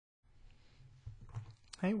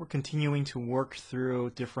Okay, we're continuing to work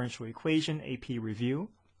through differential equation, AP review.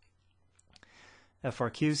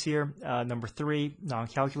 FRQs here. Number 3,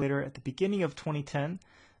 non-calculator. At the beginning of 2010,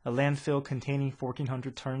 a landfill containing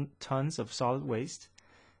 1,400 tons of solid waste.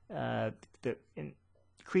 The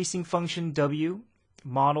increasing function W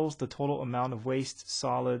models the total amount of waste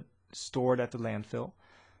solid stored at the landfill.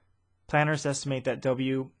 Planners estimate that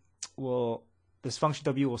this function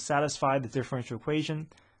W will satisfy the differential equation.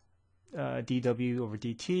 dW over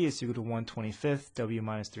dt is equal to 1/25 W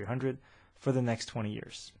minus 300 for the next 20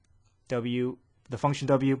 years. The function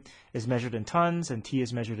W is measured in tons and T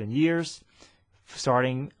is measured in years,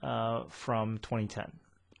 starting from 2010.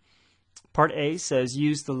 Part A says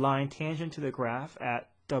use the line tangent to the graph at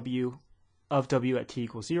W at T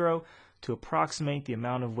equals 0 to approximate the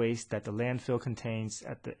amount of waste that the landfill contains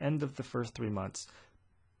at the end of the first 3 months.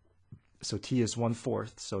 So T is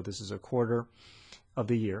 1/4, so this is a quarter of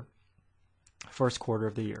the year. First quarter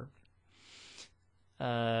of the year.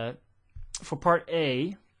 For part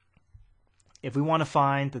A, if we want to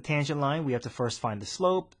find the tangent line, we have to first find the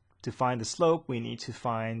slope. To find the slope, we need to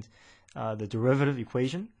find the derivative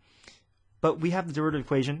equation. But we have the derivative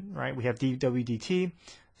equation, right? We have dW dt,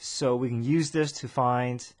 so we can use this to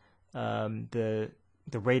find the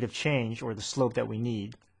rate of change or the slope that we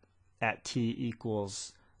need at t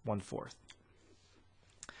equals 1/4.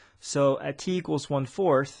 So at t equals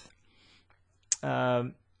 1/4,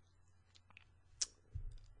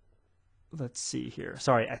 let's see here.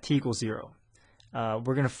 Sorry, at t equals 0.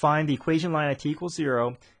 We're going to find the equation line at t equals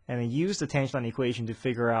 0 and then use the tangent line equation to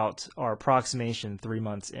figure out our approximation 3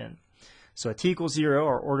 months in. So at t equals 0,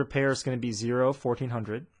 our ordered pair is going to be 0,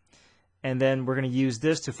 1,400. And then we're going to use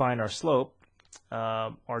this to find our slope.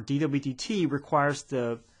 Our dW dt requires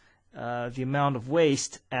the amount of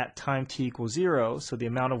waste at time t equals 0. So the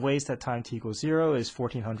amount of waste at time t equals 0 is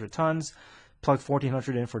 1,400 tons. Plug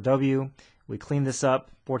 1,400 in for W. We clean this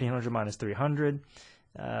up, 1,400 minus 300.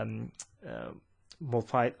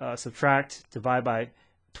 Subtract, divide by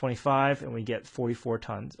 25, and we get 44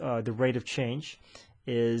 tons. The rate of change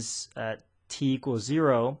is at t equals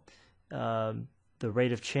 0. The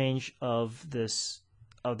rate of change of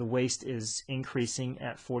the waste is increasing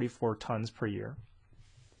at 44 tons per year.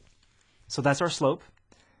 So that's our slope.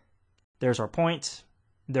 There's our point.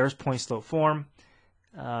 There's point slope form.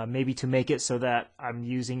 Maybe to make it so that I'm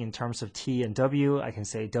using in terms of t and w, I can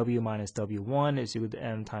say w minus w1 is equal to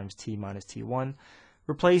m times t minus t1.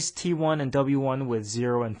 Replace t1 and w1 with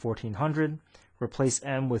 0 and 1,400. Replace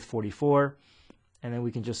m with 44. And then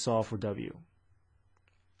we can just solve for w.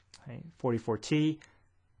 Okay, 44t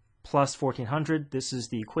plus 1,400. This is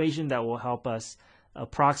the equation that will help us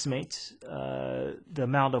approximate the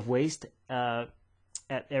amount of waste at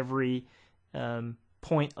every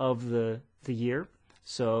point of the year.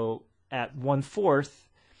 So at 1/4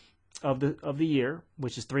 of the year,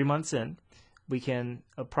 which is 3 months in, we can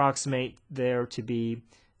approximate there to be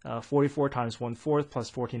 44 times 1/4 plus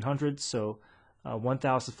 1,400, so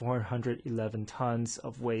 1,411 tons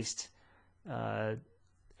of waste and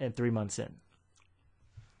 3 months in.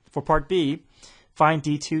 For part B, find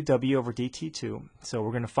d2w over dt2. So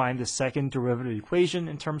we're going to find the second derivative equation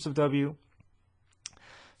in terms of w.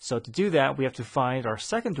 So to do that, we have to find our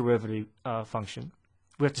second derivative function.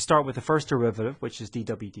 We have to start with the first derivative, which is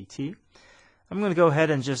dw dt. I'm going to go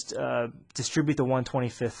ahead and just distribute the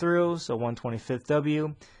 1/25 through, so 1/25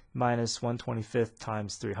 w minus 1/25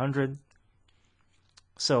 times 300.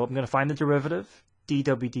 So I'm going to find the derivative.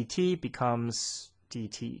 dw dt becomes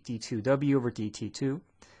d2w over dt2.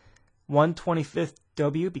 1/25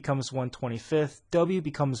 w becomes 1/25. W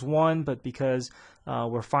becomes 1, but because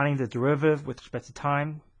we're finding the derivative with respect to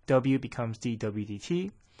time, w becomes dw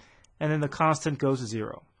dt. And then the constant goes to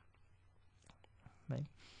 0. Okay.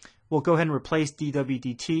 We'll go ahead and replace dw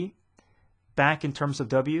dt back in terms of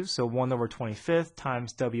w, so 1/25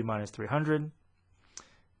 times w minus 300.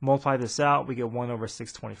 Multiply this out, we get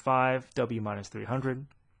 1/625 w minus 300.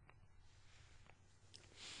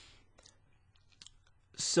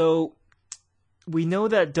 So we know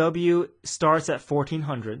that w starts at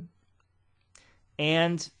 1,400,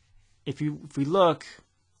 and if we look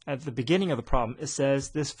at the beginning of the problem, it says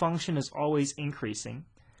this function is always increasing.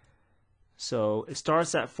 So it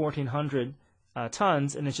starts at 1,400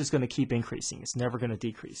 tons, and it's just going to keep increasing. It's never going to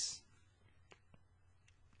decrease.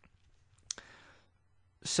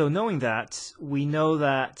 So knowing that, we know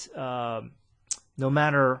that no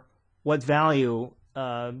matter what value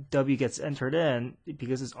w gets entered in,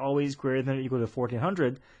 because it's always greater than or equal to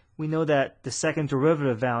 1,400, we know that the second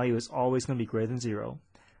derivative value is always going to be greater than 0.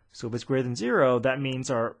 So if it's greater than 0, that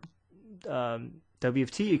means our w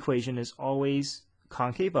of t equation is always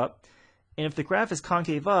concave up, And if the graph is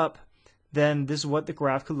concave up, then this is what the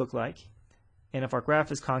graph could look like. And if our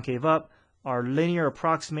graph is concave up, our linear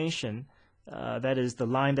approximation, that is the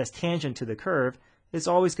line that's tangent to the curve, is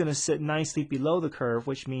always going to sit nicely below the curve,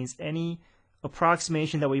 which means any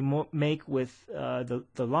approximation that we make with the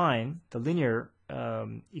line, the linear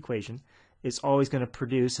equation, is always going to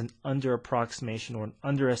produce an under approximation or an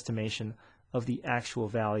underestimation of the actual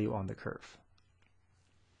value on the curve.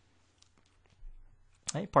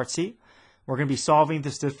 Okay, part C, we're going to be solving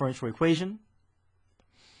this differential equation.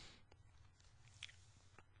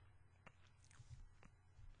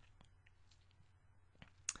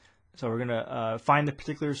 So we're going to find the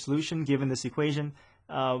particular solution given this equation.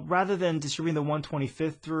 Rather than distributing the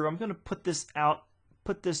 1/25th through, I'm going to put this out,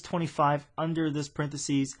 put this 25 under this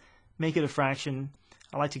parentheses, make it a fraction.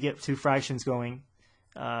 I like to get two fractions going.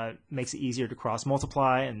 Makes it easier to cross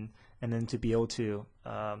multiply and then to be able to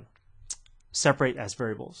separate as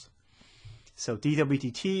variables. So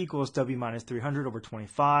dWdt equals W minus 300 over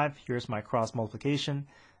 25. Here's my cross multiplication.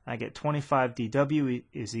 I get 25 dW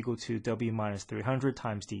is equal to W minus 300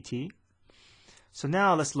 times dt. So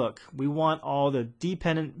now let's look. We want all the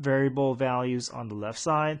dependent variable values on the left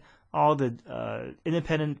side, all the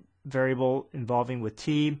independent variable involving with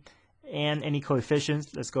t, and any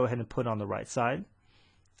coefficients. Let's go ahead and put on the right side.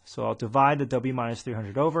 So I'll divide the W minus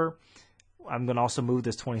 300 over. I'm going to also move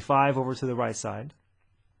this 25 over to the right side.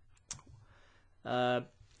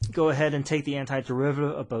 Go ahead and take the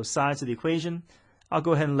antiderivative of both sides of the equation. I'll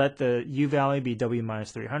go ahead and let the u value be W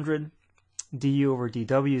minus 300. du over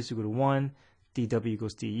dW is equal to 1. dW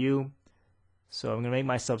equals du. So I'm going to make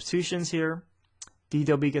my substitutions here.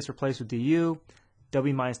 dW gets replaced with du.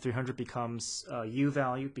 W minus 300 becomes u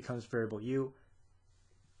value, becomes variable u.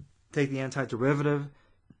 Take the antiderivative.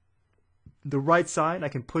 The right side, I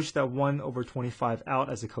can push that 1 over 25 out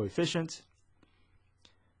as a coefficient.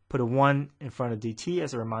 Put a 1 in front of dt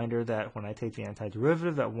as a reminder that when I take the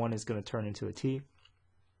antiderivative, that 1 is going to turn into a t.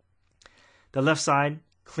 The left side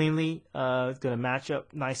cleanly is going to match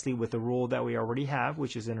up nicely with the rule that we already have,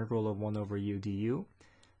 which is integral of 1 over u du,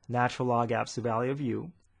 natural log absolute value of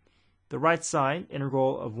u. The right side,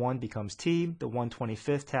 integral of 1 becomes t. The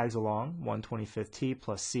 1/25th tags along, 1/25th t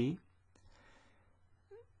plus c.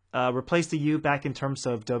 Replace the u back in terms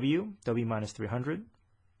of w minus 300.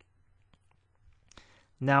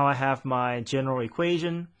 Now I have my general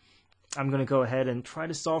equation. I'm going to go ahead and try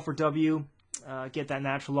to solve for w, get that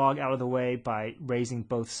natural log out of the way by raising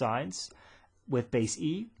both sides with base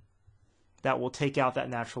e. That will take out that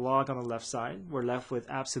natural log on the left side. We're left with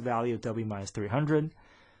absolute value of w minus 300.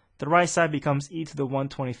 The right side becomes e to the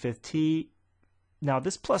 1/25th t. Now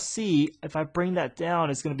this plus c, if I bring that down,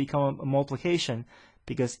 it's going to become a multiplication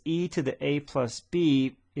because e to the a plus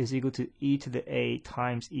b is equal to e to the a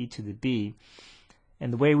times e to the b.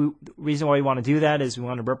 And the reason why we want to do that is we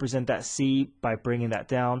want to represent that c by bringing that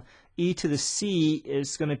down. E to the c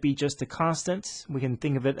is going to be just a constant. We can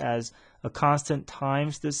think of it as a constant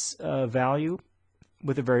times this value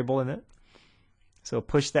with a variable in it. So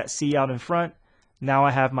push that c out in front. Now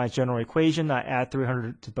I have my general equation. I add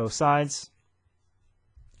 300 to both sides.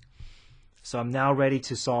 So I'm now ready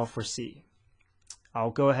to solve for c.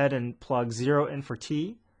 I'll go ahead and plug 0 in for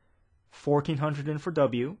t, 1400 in for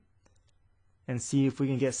w, and see if we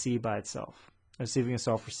can get c by itself. Let's see if we can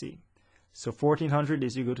solve for c. So 1400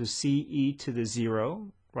 is equal to c e to the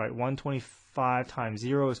 0, right? 125 times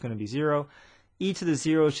 0 is going to be 0. E to the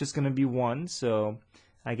 0 is just going to be 1, so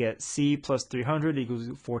I get c plus 300 equals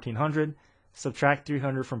 1400. Subtract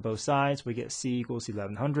 300 from both sides, we get c equals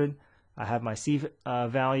 1100. I have my c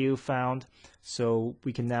value found, so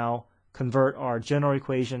we can now convert our general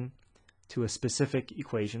equation to a specific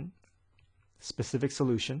equation, specific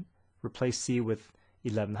solution. Replace c with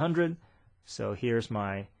 1100. So here's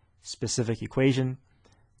my specific equation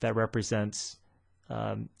that represents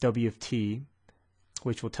w of t,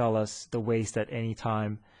 which will tell us the waste at any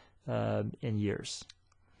time in years.